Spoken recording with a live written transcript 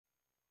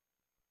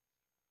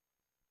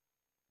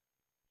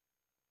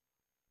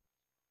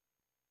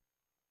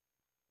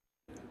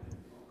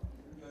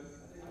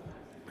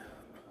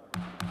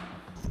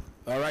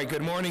All right,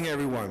 good morning,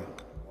 everyone.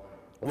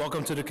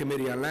 Welcome to the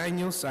Committee on Land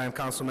Use. I am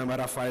Councilmember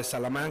Rafael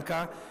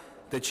Salamanca,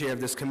 the chair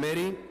of this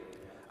committee.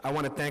 I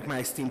want to thank my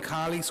esteemed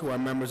colleagues who are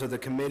members of the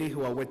committee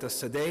who are with us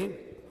today.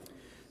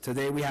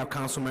 Today we have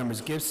Council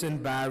members Gibson,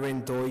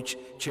 Barron, Deutsch,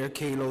 Chair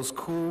Kalos,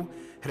 Koo,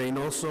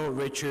 Reynoso,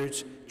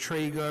 Richards,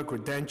 Traeger,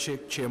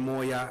 Grudenchik, Chair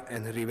Moya,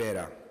 and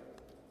Rivera.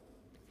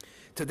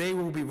 Today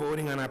we will be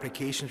voting on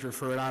applications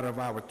referred out of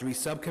our three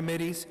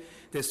subcommittees.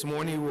 This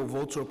morning we will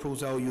vote to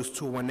approve LUs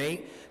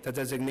 218, the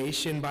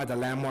designation by the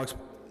Landmarks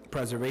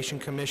Preservation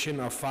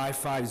Commission of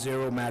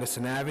 550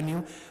 Madison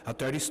Avenue, a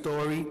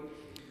 37-story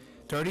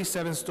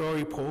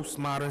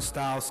postmodern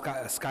style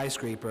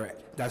skyscraper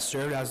that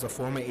served as the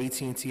former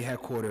AT&T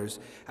headquarters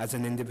as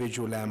an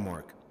individual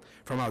landmark.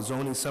 From our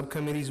zoning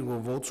subcommittees, we will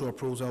vote to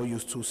approve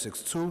LUs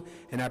 262,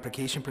 an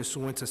application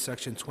pursuant to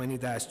section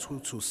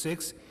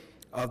 20-226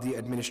 of the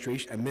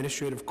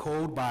Administrative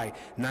Code by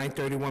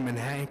 931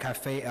 Manhattan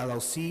Cafe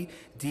LLC,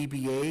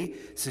 DBA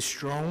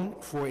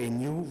Cistrone, for a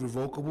new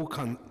revocable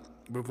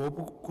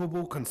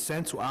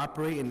consent to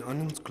operate an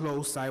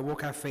unenclosed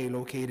sidewalk cafe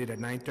located at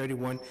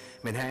 931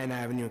 Manhattan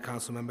Avenue in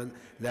Councilmember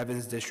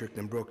Levin's district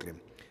in Brooklyn.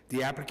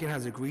 The applicant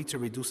has agreed to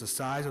reduce the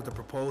size of the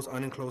proposed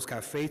unenclosed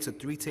cafe to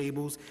 3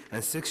 tables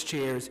and 6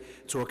 chairs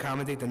to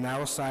accommodate the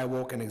narrow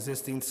sidewalk and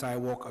existing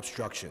sidewalk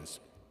obstructions.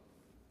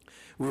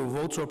 We will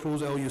vote to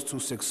approve LUs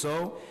 260,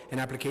 an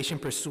application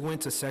pursuant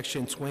to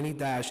section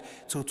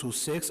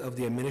 20-226 of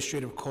the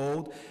Administrative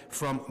Code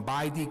from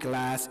By D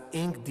Glass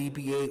Inc.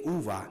 DBA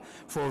UVA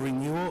for a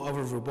renewal of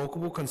a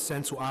revocable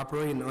consent to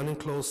operate an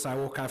unenclosed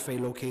sidewalk cafe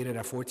located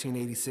at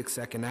 1486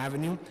 2nd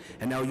Avenue,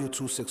 and LU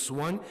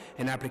 261,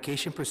 an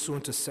application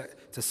pursuant to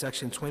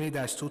section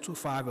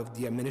 20-225 of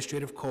the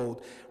Administrative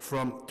Code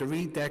from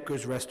Three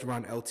Deckers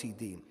Restaurant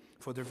Ltd.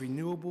 for the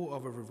renewable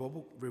of a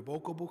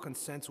revocable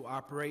consent to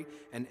operate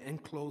an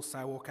enclosed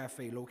sidewalk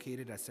cafe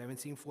located at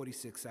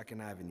 1746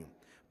 2nd Avenue.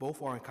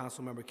 Both are in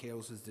Councilmember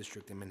Kalos'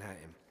 district in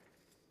Manhattan.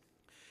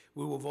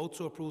 We will vote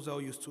to approve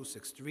LUs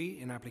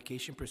 263, an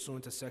application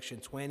pursuant to section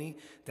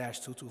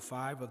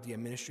 20-225 of the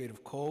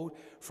Administrative Code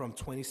from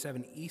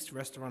 27 East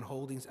Restaurant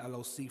Holdings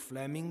LLC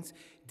Fleming's,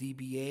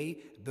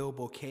 DBA Bill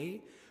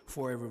Bouquet,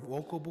 for a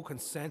revocable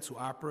consent to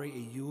operate a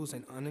used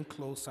and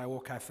unenclosed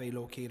sidewalk cafe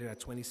located at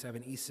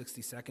 27 East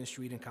 62nd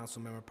Street in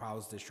Councilmember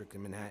Powell's district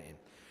in Manhattan.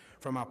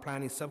 From our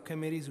planning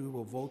subcommittees, we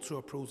will vote to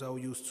approve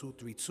LUs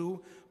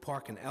 232,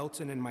 Park and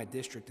Elton in my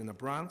district in the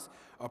Bronx.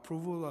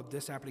 Approval of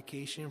this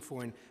application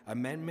for an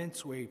amendment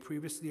to a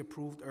previously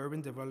approved Urban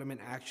Development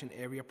Action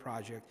Area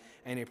project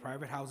and a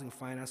private housing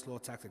finance law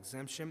tax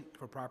exemption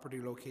for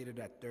property located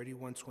at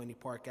 3120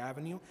 Park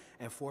Avenue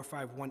and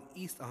 451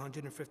 East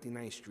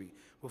 159th Street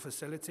will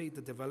facilitate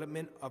the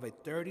development of a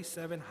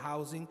 37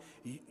 housing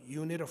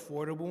unit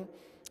affordable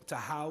to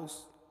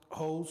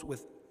households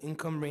with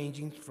income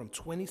ranging from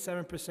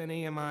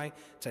 27% AMI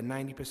to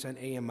 90%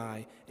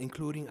 AMI,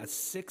 including a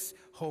 6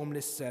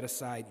 homeless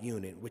set-aside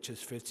unit, which is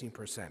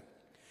 15%.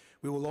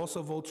 We will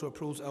also vote to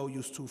approve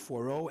LUs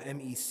 240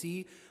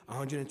 MEC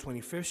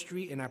 125th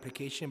Street, an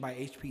application by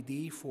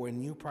HPD for a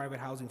new private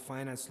housing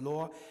finance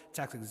law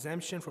tax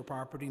exemption for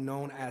property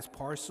known as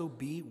Parcel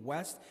B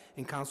West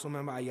in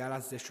Councilmember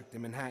Ayala's district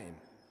in Manhattan.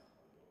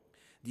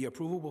 The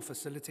approval will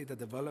facilitate the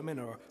development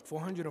of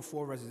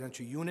 404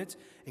 residential units,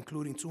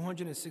 including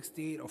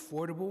 268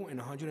 affordable and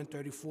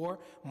 134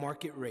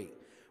 market rate,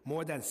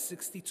 more than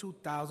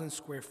 62,000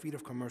 square feet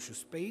of commercial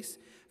space,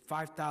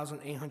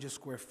 5,800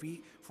 square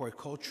feet for a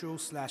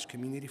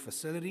cultural/community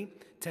facility,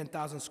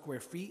 10,000 square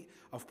feet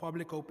of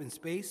public open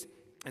space,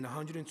 and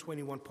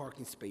 121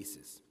 parking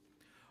spaces.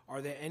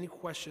 Are there any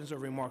questions or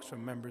remarks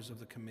from members of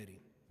the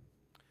committee?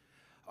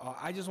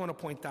 I just want to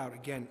point out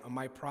again on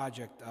my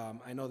project,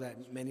 I know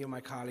that many of my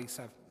colleagues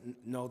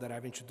know that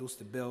I've introduced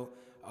a bill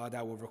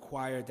that will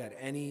require that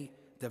any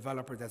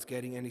developer that's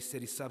getting any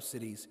city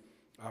subsidies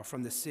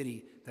from the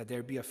city, that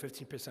there be a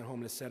 15%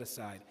 homeless set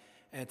aside.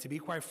 And to be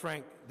quite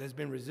frank, there's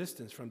been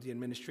resistance from the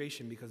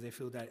administration because they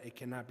feel that it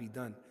cannot be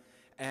done.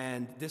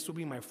 And this will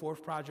be my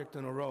 4th project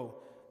in a row,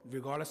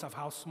 regardless of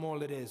how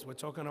small it is. We're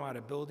talking about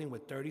a building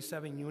with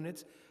 37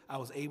 units. I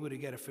was able to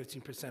get a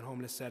 15%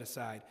 homeless set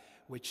aside,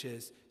 which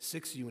is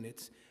 6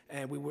 units,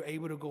 and we were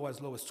able to go as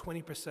low as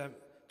 20%,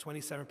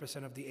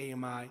 27% of the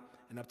AMI,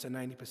 and up to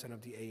 90%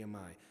 of the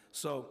AMI.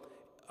 So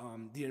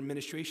the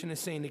administration is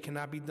saying it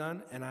cannot be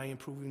done, and I am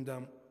proving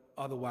them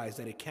otherwise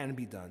that it can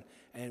be done,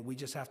 and we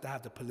just have to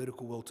have the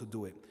political will to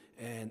do it.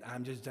 And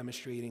I'm just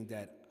demonstrating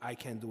that I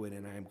can do it,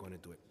 and I am going to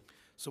do it.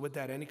 So with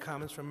that, any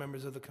comments from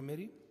members of the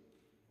committee?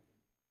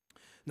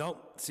 No,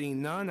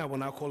 seeing none, I will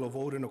now call a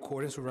vote in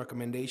accordance with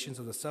recommendations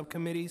of the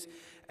subcommittees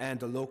and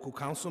the local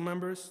council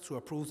members to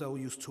approve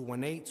LUs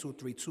 218,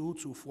 232,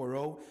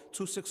 240,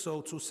 260,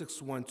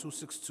 261,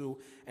 262,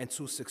 and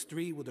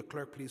 263. Will the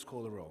clerk please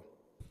call the roll?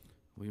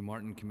 William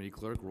Martin, Committee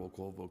Clerk. Roll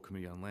call vote,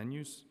 Committee on Land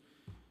Use.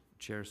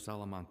 Chair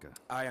Salamanca.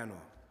 Aye and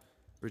all.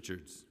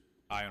 Richards.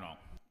 Aye and all.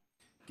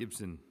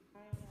 Gibson.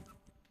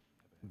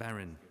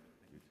 Barron.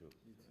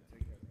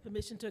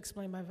 Permission to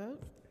explain my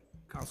vote?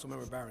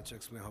 Councilmember Barron to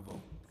explain her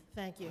vote.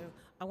 Thank you.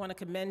 I want to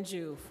commend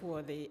you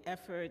for the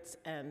efforts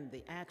and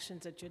the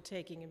actions that you're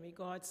taking in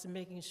regards to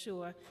making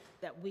sure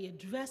that we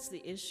address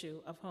the issue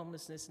of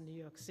homelessness in New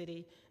York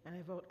City. And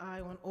I vote aye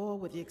on all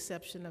with the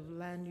exception of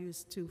Land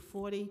Use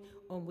 240,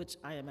 on which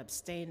I am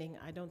abstaining.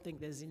 I don't think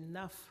there's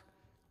enough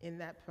in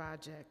that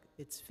project.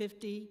 It's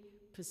 50%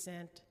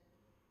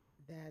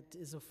 that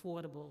is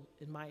affordable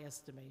in my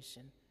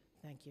estimation.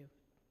 Thank you.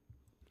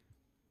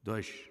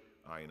 Deutsch.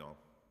 I know.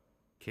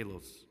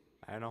 Kalos.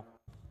 I know.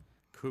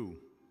 Ku.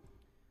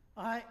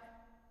 Aye.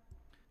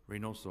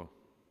 Reynoso.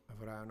 I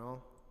vote aye on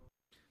all.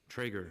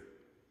 Traeger.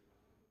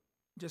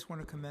 Just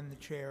want to commend the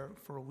chair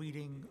for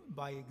leading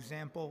by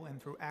example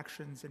and through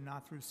actions and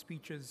not through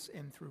speeches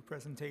and through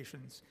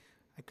presentations.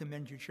 I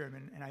commend you,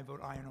 Chairman, and I vote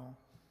aye on all.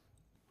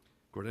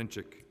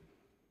 Grodenchik.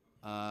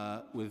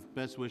 With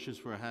best wishes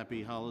for a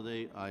happy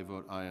holiday, I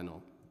vote aye on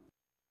all.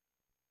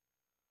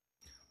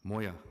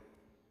 Moya.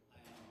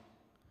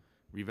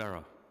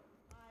 Rivera.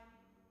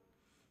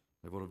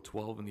 A vote of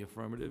 12 in the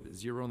affirmative,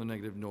 0 in the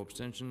negative, no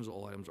abstentions.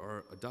 All items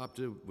are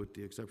adopted with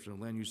the exception of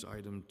land use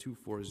item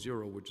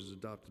 240, which is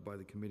adopted by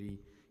the committee,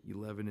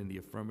 11 in the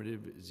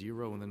affirmative,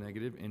 0 in the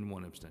negative, and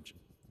 1 abstention.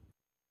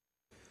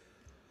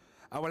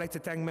 I would like to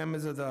thank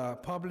members of the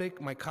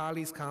public, my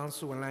colleagues,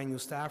 council, and land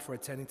use staff for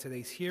attending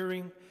today's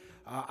hearing.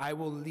 I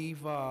will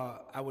leave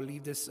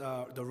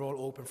the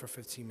roll open for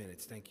 15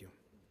 minutes. Thank you.